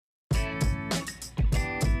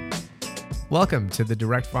Welcome to the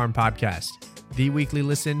Direct Farm Podcast, the weekly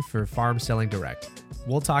listen for farm selling direct.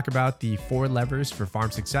 We'll talk about the 4 levers for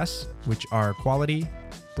farm success, which are quality,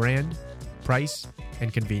 brand, price,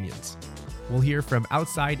 and convenience. We'll hear from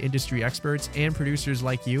outside industry experts and producers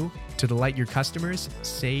like you to delight your customers,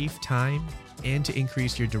 save time, and to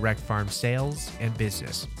increase your direct farm sales and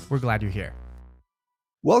business. We're glad you're here.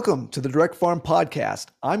 Welcome to the Direct Farm Podcast.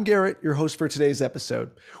 I'm Garrett, your host for today's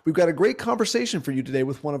episode. We've got a great conversation for you today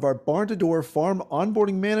with one of our barn-to-door farm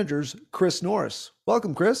onboarding managers, Chris Norris.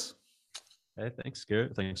 Welcome, Chris. Hey, thanks,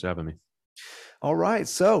 Garrett. Thanks for having me. All right.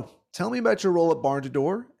 So tell me about your role at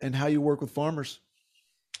barn-to-door and how you work with farmers.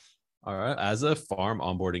 All right. As a farm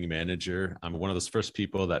onboarding manager, I'm one of those first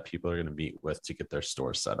people that people are going to meet with to get their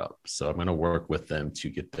store set up. So I'm going to work with them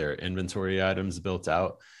to get their inventory items built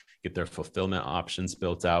out, get their fulfillment options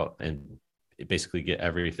built out, and basically get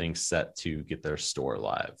everything set to get their store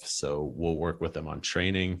live. So we'll work with them on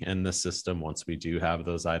training in the system once we do have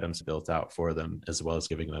those items built out for them, as well as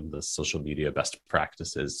giving them the social media best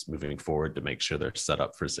practices moving forward to make sure they're set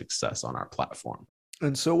up for success on our platform.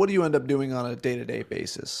 And so what do you end up doing on a day-to-day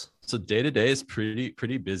basis? So day-to-day is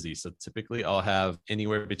pretty busy. So typically I'll have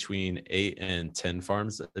anywhere between 8 and 10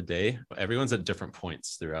 farms a day. Everyone's at different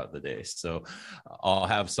points throughout the day. So I'll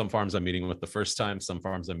have some farms I'm meeting with the first time, some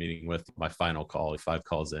farms I'm meeting with my final call, 5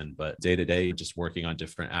 calls in, but day-to-day, just working on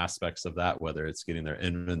different aspects of that, whether it's getting their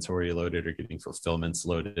inventory loaded or getting fulfillments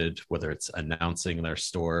loaded, whether it's announcing their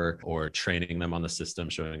store or training them on the system,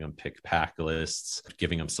 showing them pick pack lists,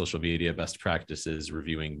 giving them social media best practices,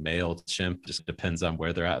 reviewing MailChimp, just depends on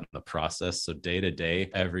where they're at in the process. So day to day,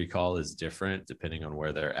 every call is different depending on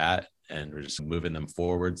where they're at, and we're just moving them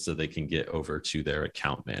forward so they can get over to their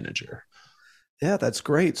account manager. Yeah, that's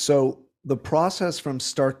great. So the process from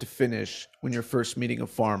start to finish when you're first meeting a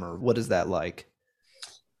farmer, what is that like?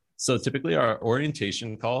 So typically our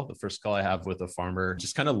orientation call, the first call I have with a farmer,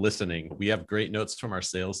 just kind of listening. We have great notes from our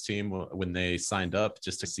sales team when they signed up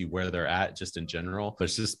just to see where they're at just in general. But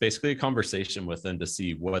it's just basically a conversation with them to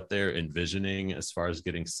see what they're envisioning as far as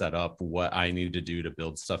getting set up, what I need to do to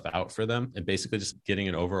build stuff out for them, and basically just getting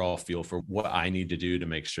an overall feel for what I need to do to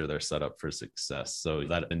make sure they're set up for success. So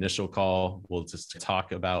that initial call, we'll just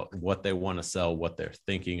talk about what they want to sell, what they're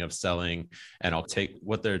thinking of selling, and I'll take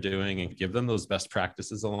what they're doing and give them those best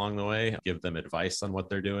practices along the way, give them advice on what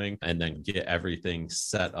they're doing, and then get everything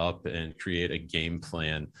set up and create a game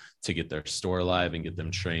plan to get their store live and get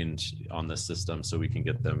them trained on the system so we can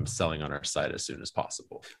get them selling on our site as soon as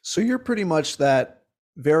possible. So you're pretty much that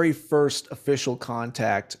very first official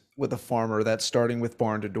contact with a farmer that's starting with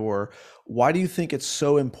barn to door. Why do you think it's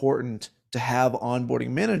so important to have onboarding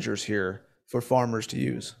managers here for farmers to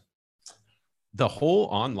use? The whole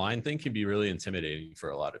online thing can be really intimidating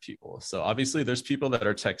for a lot of people. So obviously there's people that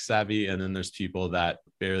are tech savvy, and then there's people that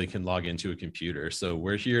barely can log into a computer. So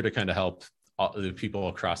we're here to kind of help all the people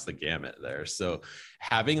across the gamut there. So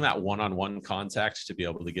having that one-on-one contact to be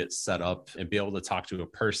able to get set up and be able to talk to a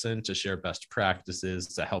person to share best practices,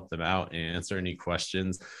 to help them out and answer any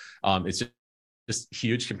questions. It's just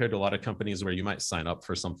huge compared to a lot of companies where you might sign up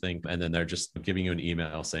for something and then they're just giving you an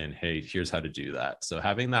email saying, hey, here's how to do that. So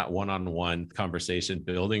having that one-on-one conversation,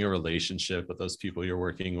 building a relationship with those people you're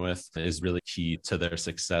working with is really key to their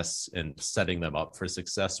success and setting them up for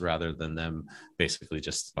success rather than them basically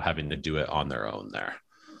just having to do it on their own there.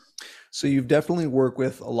 So you've definitely worked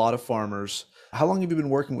with a lot of farmers. How long have you been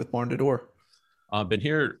working with barn to door? I've been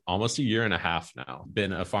here almost a year and a half now.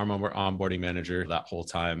 Been a farm onboarding manager that whole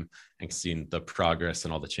time and seen the progress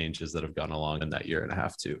and all the changes that have gone along in that year and a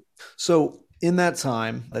half too. So in that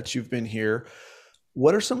time that you've been here,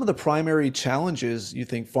 what are some of the primary challenges you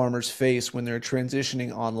think farmers face when they're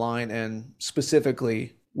transitioning online and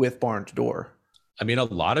specifically with barn to door? I mean, a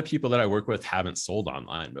lot of people that I work with haven't sold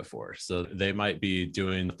online before. So they might be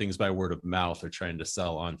doing things by word of mouth or trying to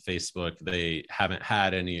sell on Facebook. They haven't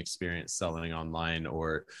had any experience selling online,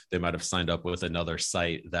 or they might have signed up with another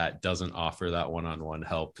site that doesn't offer that one-on-one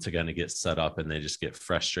help to kind of get set up, and they just get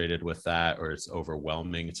frustrated with that, or it's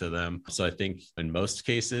overwhelming to them. So I think in most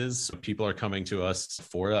cases, people are coming to us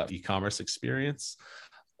for that e-commerce experience,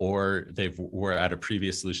 or they were at a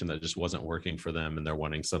previous solution that just wasn't working for them and they're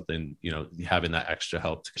wanting something, having that extra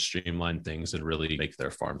help to streamline things and really make their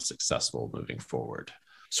farm successful moving forward.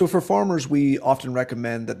 So for farmers, we often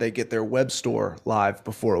recommend that they get their web store live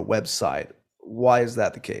before a website. Why is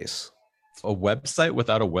that the case? A website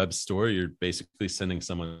without a web store, you're basically sending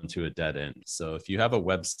someone to a dead end. So if you have a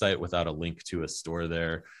website without a link to a store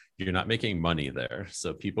there, you're not making money there.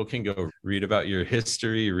 So people can go read about your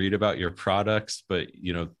history, read about your products, but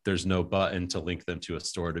there's no button to link them to a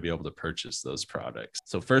store to be able to purchase those products.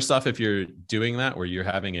 So first off, if you're doing that where you're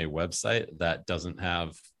having a website that doesn't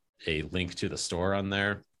have a link to the store on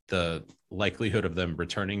there, the likelihood of them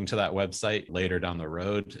returning to that website later down the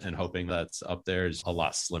road and hoping that's up there is a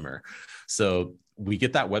lot slimmer. So we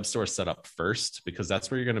get that web store set up first because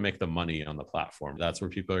that's where you're going to make the money on the platform. That's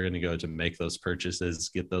where people are going to go to make those purchases,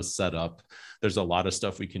 get those set up. There's a lot of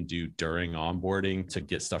stuff we can do during onboarding to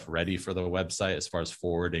get stuff ready for the website as far as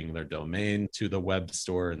forwarding their domain to the web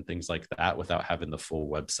store and things like that without having the full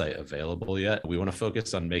website available yet. We want to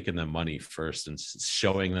focus on making them money first and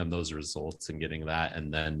showing them those results and getting that,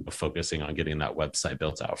 and then focusing on getting that website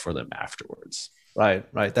built out for them afterwards. Right.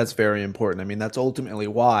 That's very important. I mean, that's ultimately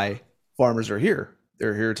why farmers are here.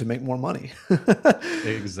 They're here to make more money.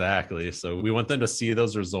 Exactly. So we want them to see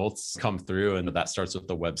those results come through, and that starts with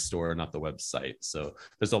the web store, not the website. So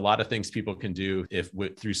there's a lot of things people can do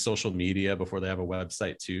through social media before they have a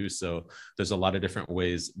website too. So there's a lot of different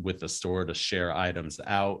ways with the store to share items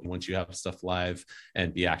out once you have stuff live,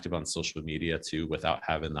 and be active on social media too without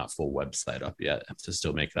having that full website up yet to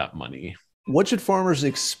still make that money. What should farmers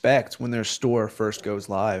expect when their store first goes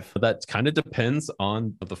live? That kind of depends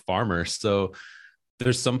on the farmer. So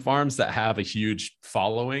there's some farms that have a huge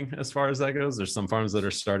following as far as that goes. There's some farms that are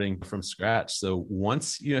starting from scratch. So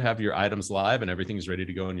once you have your items live and everything's ready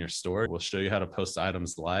to go in your store, we'll show you how to post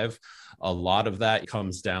items live. A lot of that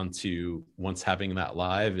comes down to, once having that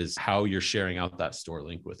live, is how you're sharing out that store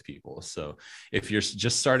link with people. So if you're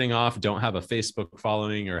just starting off, don't have a Facebook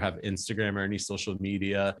following or have Instagram or any social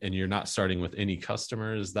media, and you're not starting with any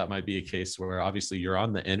customers, that might be a case where obviously you're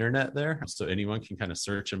on the internet there. So anyone can kind of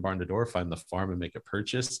search in Barn to Door, find the farm and make a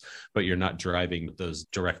purchase, but you're not driving those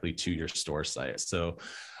directly to your store site. So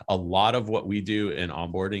a lot of what we do in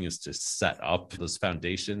onboarding is to set up those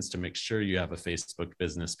foundations to make sure you have a Facebook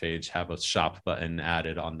business page, have a shop button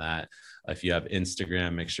added on that. If you have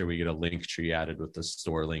Instagram, make sure we get a link tree added with the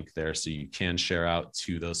store link there so you can share out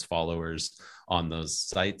to those followers on those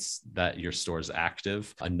sites that your store is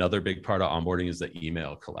active. Another big part of onboarding is the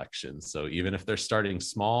email collection. So even if they're starting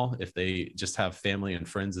small, if they just have family and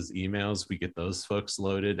friends as emails, we get those folks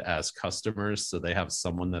loaded as customers so they have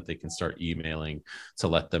someone that they can start emailing to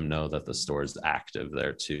let them know that the store is active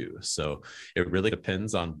there too. So it really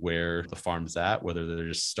depends on where the farm's at, whether they're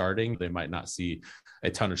just starting. They might not see a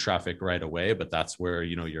ton of traffic right away, but that's where,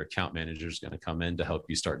 your account manager is going to come in to help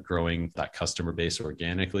you start growing that customer base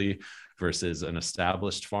organically, versus an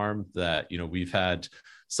established farm that, we've had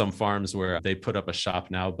some farms where they put up a shop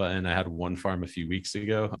now button. I had one farm a few weeks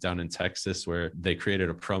ago down in Texas where they created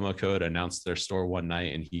a promo code, announced their store one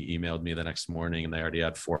night, and he emailed me the next morning and they already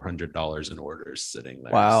had $400 in orders sitting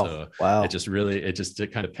there. Wow. So wow.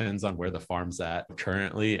 It kind of depends on where the farm's at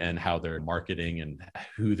currently and how they're marketing and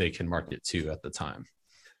who they can market to at the time.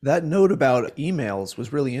 That note about emails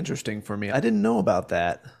was really interesting for me. I didn't know about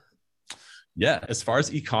that. Yeah, as far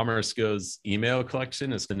as e-commerce goes, email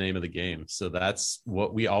collection is the name of the game. So that's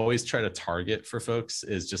what we always try to target for folks,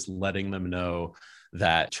 is just letting them know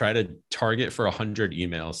that try to target for 100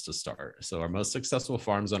 emails to start. So our most successful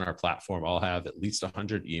farms on our platform all have at least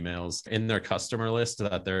 100 emails in their customer list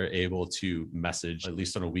that they're able to message at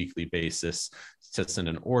least on a weekly basis, to send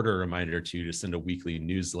an order reminder to send a weekly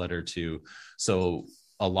newsletter to. So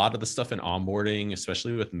a lot of the stuff in onboarding,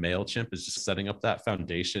 especially with MailChimp, is just setting up that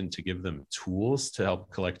foundation to give them tools to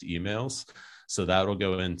help collect emails. So that'll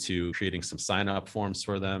go into creating some sign-up forms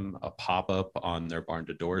for them, a pop-up on their Barn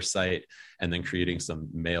to Door site, and then creating some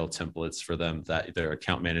mail templates for them that their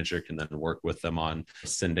account manager can then work with them on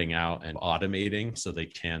sending out and automating so they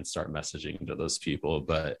can start messaging to those people.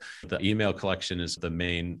 But the email collection is the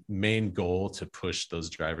main goal to push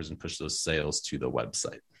those drivers and push those sales to the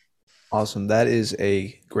website. Awesome. That is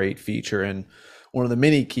a great feature, and one of the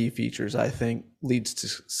many key features I think leads to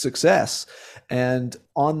success. And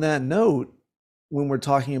on that note, when we're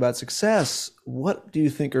talking about success, what do you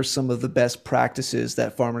think are some of the best practices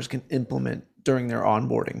that farmers can implement during their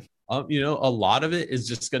onboarding? A lot of it is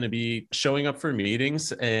just going to be showing up for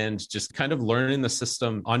meetings and just kind of learning the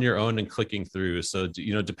system on your own and clicking through. So,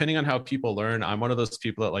 depending on how people learn, I'm one of those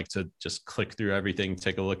people that like to just click through everything,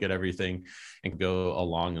 take a look at everything and go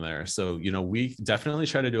along there. So, we definitely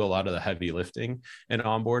try to do a lot of the heavy lifting and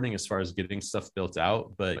onboarding as far as getting stuff built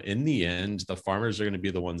out. But in the end, the farmers are going to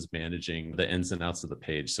be the ones managing the ins and outs of the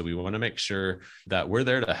page. So we want to make sure that we're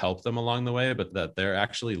there to help them along the way, but that they're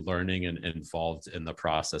actually learning and involved in the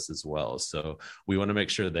process as as well. So we want to make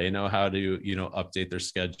sure they know how to, update their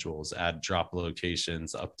schedules, add drop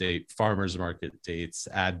locations, update farmers market dates,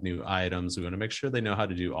 add new items. We want to make sure they know how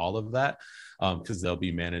to do all of that, because they'll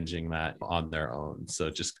be managing that on their own. So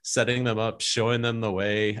just setting them up, showing them the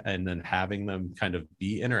way, and then having them kind of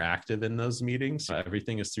be interactive in those meetings. So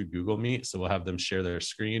everything is through Google Meet. So we'll have them share their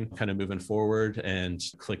screen kind of moving forward and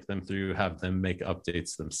click them through, have them make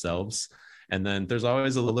updates themselves. And then there's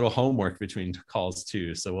always a little homework between calls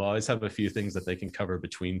too. So we'll always have a few things that they can cover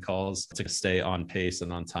between calls to stay on pace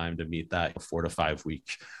and on time to meet that 4 to 5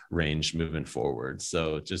 week range moving forward.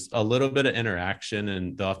 So just a little bit of interaction,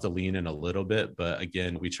 and they'll have to lean in a little bit. But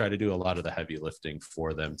again, we try to do a lot of the heavy lifting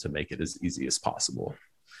for them to make it as easy as possible.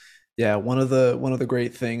 Yeah, one of the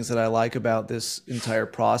great things that I like about this entire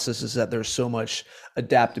process is that there's so much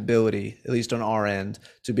adaptability, at least on our end,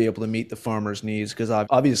 to be able to meet the farmers' needs. Because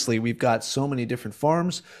obviously we've got so many different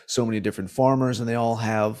farms, so many different farmers, and they all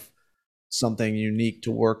have something unique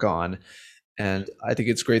to work on. And I think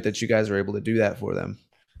it's great that you guys are able to do that for them.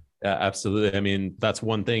 Yeah, absolutely. I mean, that's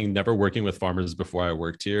one thing, never working with farmers before I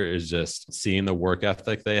worked here, is just seeing the work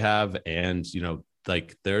ethic they have, and,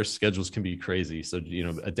 like their schedules can be crazy. So,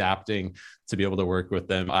 adapting to be able to work with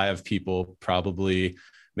them. I have people probably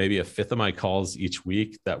maybe a fifth of my calls each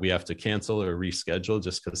week that we have to cancel or reschedule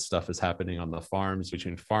just because stuff is happening on the farms.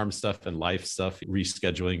 Between farm stuff and life stuff,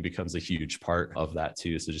 rescheduling becomes a huge part of that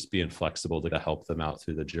too. So just being flexible to help them out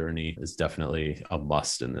through the journey is definitely a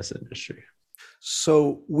must in this industry.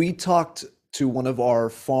 So we talked to one of our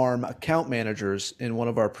farm account managers in one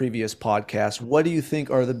of our previous podcasts. What do you think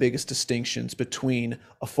are the biggest distinctions between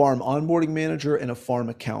a farm onboarding manager and a farm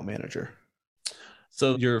account manager?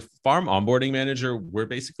 So your farm onboarding manager, we're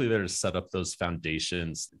basically there to set up those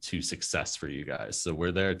foundations to success for you guys. So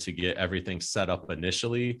we're there to get everything set up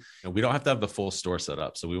initially, and we don't have to have the full store set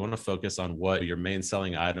up. So we want to focus on what your main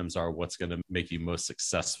selling items are, what's going to make you most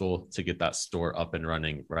successful to get that store up and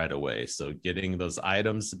running right away. So getting those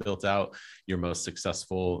items built out, your most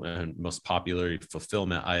successful and most popular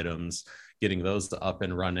fulfillment items, getting those up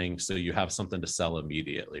and running so you have something to sell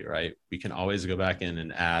immediately, right? We can always go back in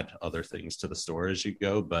and add other things to the store as you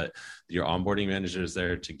go, but your onboarding manager is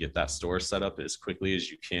there to get that store set up as quickly as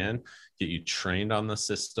you can, get you trained on the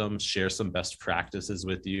system, share some best practices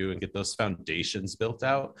with you, and get those foundations built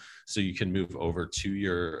out so you can move over to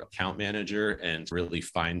your account manager and really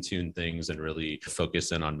fine tune things and really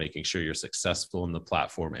focus in on making sure you're successful in the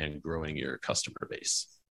platform and growing your customer base.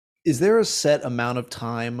 Is there a set amount of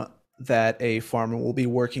time that a farmer will be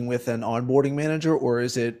working with an onboarding manager, or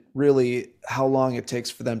is it really how long it takes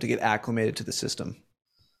for them to get acclimated to the system?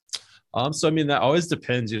 So, I mean, that always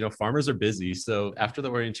depends. Farmers are busy. So after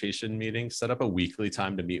the orientation meeting, set up a weekly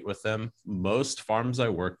time to meet with them. Most farms I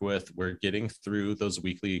work with, we're getting through those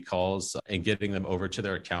weekly calls and getting them over to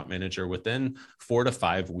their account manager within 4 to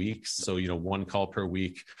 5 weeks. So, one call per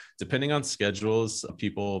week, depending on schedules.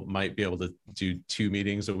 People might be able to do 2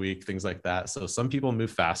 meetings a week, things like that. So some people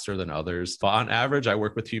move faster than others. But on average, I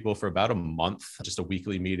work with people for about a month, just a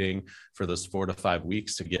weekly meeting for those 4 to 5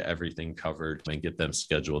 weeks to get everything covered and get them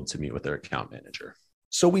scheduled to meet with their account manager.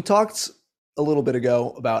 So we talked a little bit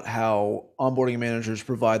ago about how onboarding managers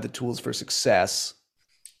provide the tools for success.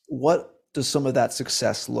 What does some of that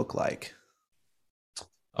success look like?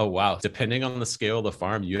 Oh, wow. Depending on the scale of the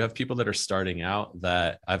farm, you have people that are starting out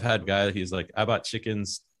that I've had a guy, he's like, I bought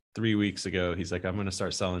chickens 3 weeks ago. He's like, I'm going to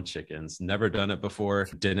start selling chickens. Never done it before.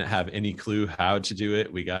 Didn't have any clue how to do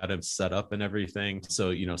it. We got him set up and everything.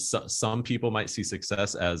 So, some people might see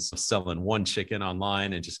success as selling one chicken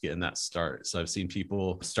online and just getting that start. So I've seen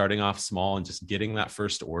people starting off small and just getting that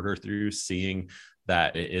first order through, seeing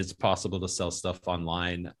that it is possible to sell stuff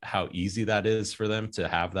online, how easy that is for them to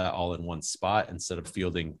have that all in one spot instead of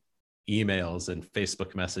fielding emails and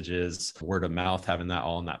Facebook messages, word of mouth, having that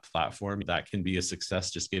all on that platform. That can be a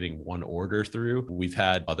success, just getting one order through. We've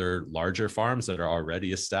had other larger farms that are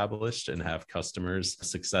already established and have customers.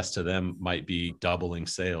 Success to them might be doubling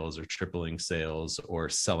sales or tripling sales or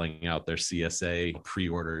selling out their CSA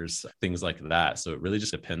pre-orders, things like that. So it really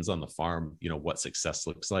just depends on the farm, what success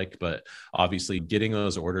looks like. But obviously getting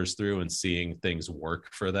those orders through and seeing things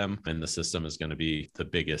work for them and the system is going to be the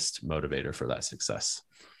biggest motivator for that success.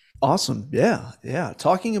 Awesome. Yeah. Yeah.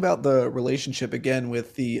 Talking about the relationship again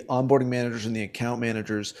with the onboarding managers and the account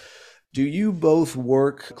managers, do you both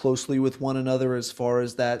work closely with one another as far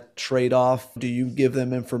as that trade-off? Do you give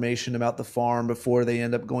them information about the farm before they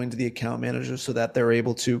end up going to the account manager so that they're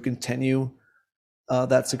able to continue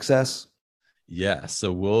that success? Yeah.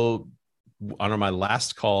 So on my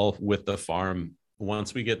last call with the farm,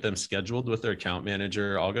 once we get them scheduled with their account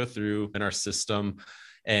manager, I'll go through in our system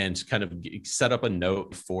and kind of set up a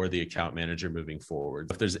note for the account manager moving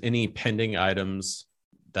forward. If there's any pending items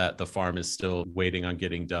that the farm is still waiting on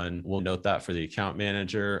getting done, we'll note that for the account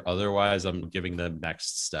manager. Otherwise, I'm giving them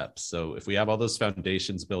next steps. So if we have all those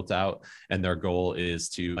foundations built out and their goal is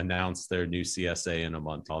to announce their new CSA in a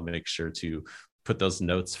month, I'll make sure to put those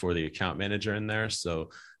notes for the account manager in there. So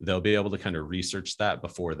they'll be able to kind of research that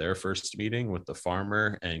before their first meeting with the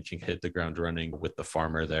farmer and can hit the ground running with the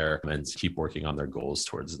farmer there and keep working on their goals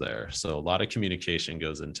towards there. So a lot of communication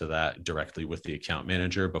goes into that directly with the account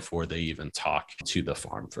manager before they even talk to the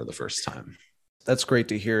farm for the first time. That's great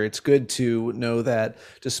to hear. It's good to know that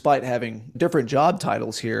despite having different job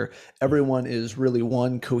titles here, everyone is really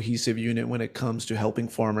one cohesive unit when it comes to helping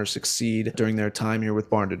farmers succeed during their time here with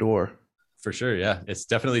Barn to Door. For sure. Yeah. It's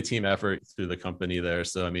definitely a team effort through the company there.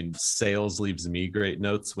 So, I mean, sales leaves me great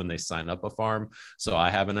notes when they sign up a farm. So I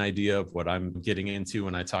have an idea of what I'm getting into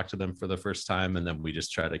when I talk to them for the first time. And then we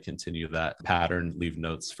just try to continue that pattern, leave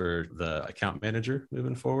notes for the account manager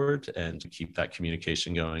moving forward and keep that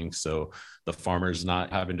communication going. So the farmer's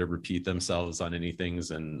not having to repeat themselves on any things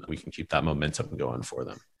and we can keep that momentum going for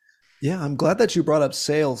them. Yeah, I'm glad that you brought up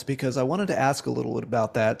sales because I wanted to ask a little bit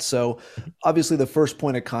about that. So obviously the first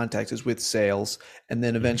point of contact is with sales, and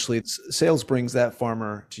then eventually sales brings that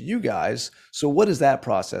farmer to you guys. So what is that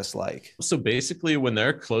process like? So basically when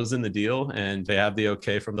they're closing the deal and they have the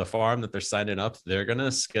okay from the farm that they're signing up, they're going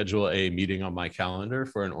to schedule a meeting on my calendar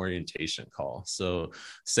for an orientation call. So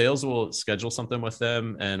sales will schedule something with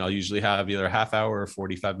them and I'll usually have either a half hour or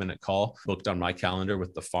 45-minute call booked on my calendar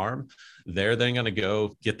with the farm. They're then going to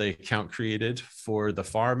go get the account created for the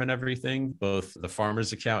farm and everything, both the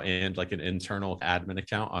farmer's account and like an internal admin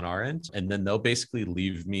account on our end. And then they'll basically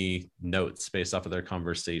leave me notes based off of their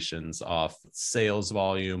conversations off sales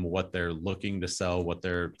volume, what they're looking to sell, what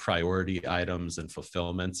their priority items and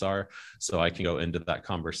fulfillments are. So I can go into that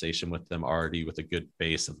conversation with them already with a good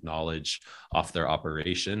base of knowledge off their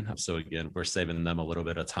operation. So again, we're saving them a little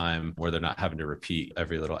bit of time where they're not having to repeat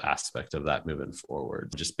every little aspect of that moving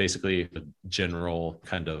forward. Just basically a general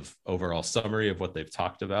kind of overall summary of what they've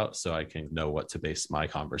talked about so I can know what to base my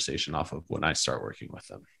conversation off of when I start working with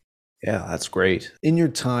them. Yeah, that's great. In your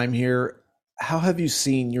time here, how have you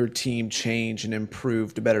seen your team change and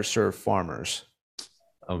improve to better serve farmers?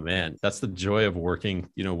 Oh man, that's the joy of working,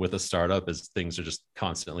 with a startup is things are just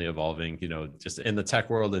constantly evolving, just in the tech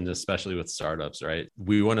world and especially with startups, right?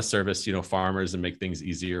 We want to service, farmers and make things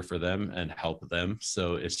easier for them and help them.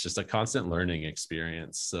 So it's just a constant learning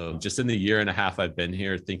experience. So just in the year and a half I've been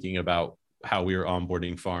here thinking about how we were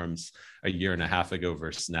onboarding farms a year and a half ago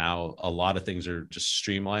versus now, a lot of things are just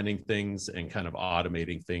streamlining things and kind of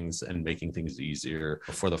automating things and making things easier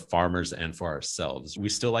for the farmers and for ourselves. We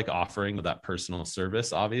still like offering that personal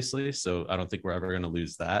service, obviously. So I don't think we're ever going to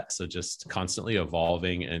lose that. So just constantly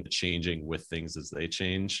evolving and changing with things as they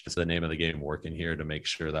change. It's the name of the game working here to make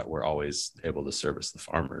sure that we're always able to service the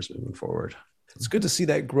farmers moving forward. It's good to see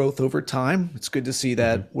that growth over time. It's good to see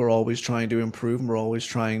that we're always trying to improve and we're always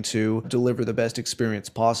trying to deliver the best experience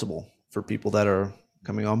possible for people that are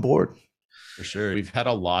coming on board. For sure. We've had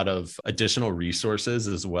a lot of additional resources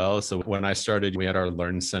as well. So when I started, we had our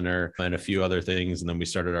Learn Center and a few other things. And then we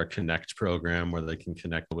started our Connect program where they can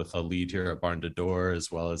connect with a lead here at Barn to Door,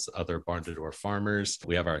 as well as other Barn to Door farmers.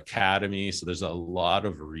 We have our academy. So there's a lot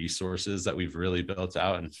of resources that we've really built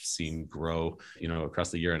out and seen grow,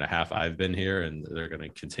 across the year and a half I've been here, and they're going to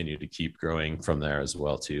continue to keep growing from there as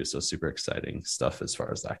well too. So super exciting stuff as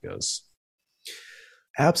far as that goes.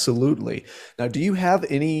 Absolutely. Now, do you have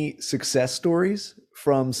any success stories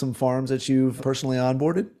from some farms that you've personally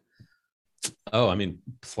onboarded? Oh, I mean,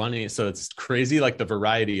 plenty. So it's crazy, like the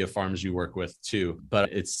variety of farms you work with too,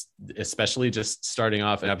 but it's especially just starting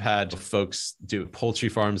off. And I've had folks do poultry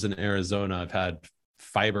farms in Arizona. I've had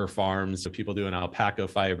fiber farms, so people doing alpaca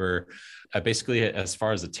fiber. I basically, as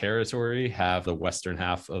far as the territory, have the western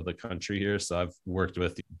half of the country here. So I've worked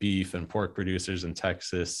with beef and pork producers in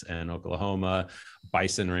Texas and Oklahoma,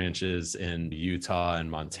 bison ranches in Utah and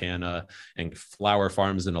Montana, and flower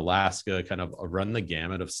farms in Alaska, kind of run the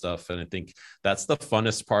gamut of stuff. And I think that's the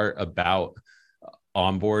funnest part about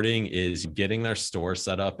onboarding is getting their store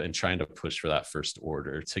set up and trying to push for that first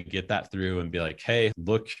order to get that through and be like, hey,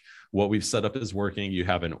 look, what we've set up is working. You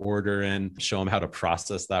have an order in, show them how to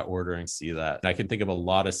process that order and see that. And I can think of a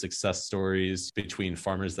lot of success stories between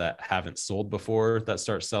farmers that haven't sold before that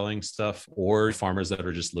start selling stuff or farmers that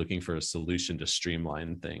are just looking for a solution to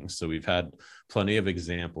streamline things. So we've had plenty of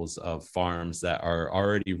examples of farms that are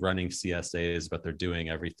already running CSAs, but they're doing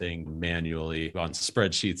everything manually on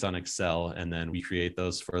spreadsheets on Excel. And then we create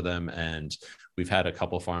those for them. And we've had a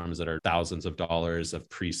couple farms that are thousands of dollars of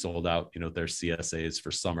pre-sold out, their CSAs for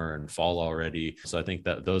summer and fall already. So I think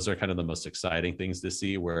that those are kind of the most exciting things to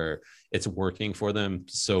see, where it's working for them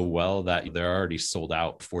so well that they're already sold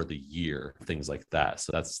out for the year, things like that.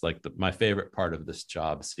 So that's like my favorite part of this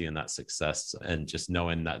job, seeing that success and just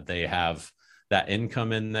knowing that they have that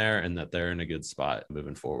income in there and that they're in a good spot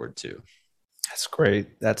moving forward too. That's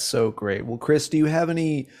great. That's so great. Well, Chris, do you have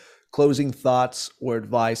any closing thoughts or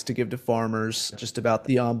advice to give to farmers just about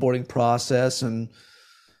the onboarding process and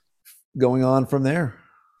going on from there?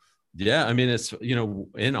 Yeah, I mean, it's,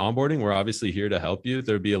 in onboarding, we're obviously here to help you.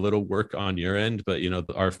 There'd be a little work on your end, but,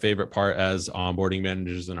 our favorite part as onboarding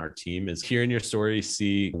managers in our team is hearing your story,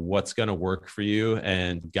 see what's going to work for you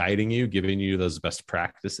and guiding you, giving you those best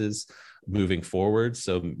practices moving forward.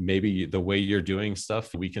 So maybe the way you're doing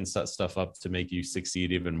stuff, we can set stuff up to make you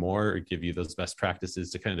succeed even more, or give you those best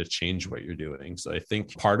practices to kind of change what you're doing. So I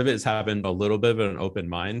think part of it is having a little bit of an open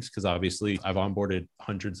mind, because obviously I've onboarded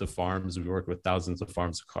hundreds of farms. We work with thousands of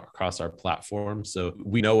farms across our platform. So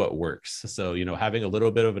we know what works. So, having a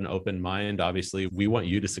little bit of an open mind, obviously we want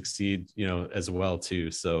you to succeed, as well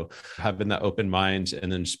too. So having that open mind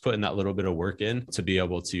and then just putting that little bit of work in to be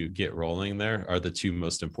able to get rolling there are the two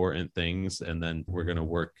most important things. And then we're going to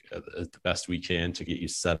work the best we can to get you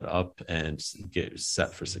set up and get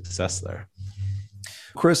set for success there.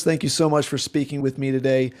 Chris, thank you so much for speaking with me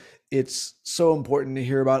today. It's so important to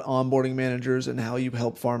hear about onboarding managers and how you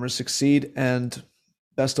help farmers succeed, and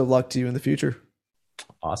best of luck to you in the future.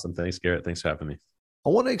 Awesome. Thanks, Garrett. Thanks for having me. I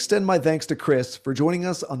want to extend my thanks to Chris for joining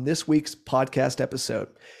us on this week's podcast episode.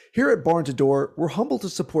 Here at Barn to Door, we're humbled to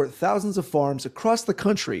support thousands of farms across the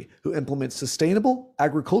country who implement sustainable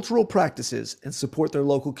agricultural practices and support their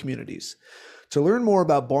local communities. To learn more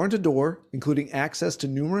about Barn to Door, including access to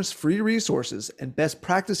numerous free resources and best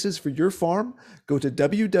practices for your farm, go to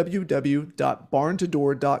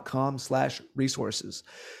www.barntodor.com/resources.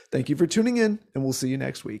 Thank you for tuning in, and we'll see you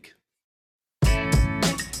next week.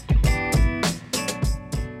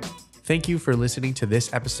 Thank you for listening to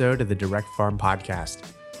this episode of the Direct Farm Podcast.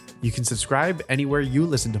 You can subscribe anywhere you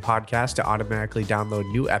listen to podcasts to automatically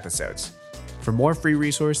download new episodes. For more free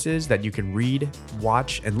resources that you can read,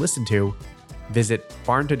 watch, and listen to, visit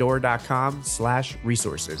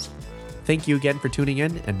barntodor.com/resources. Thank you again for tuning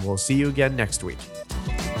in, and we'll see you again next week.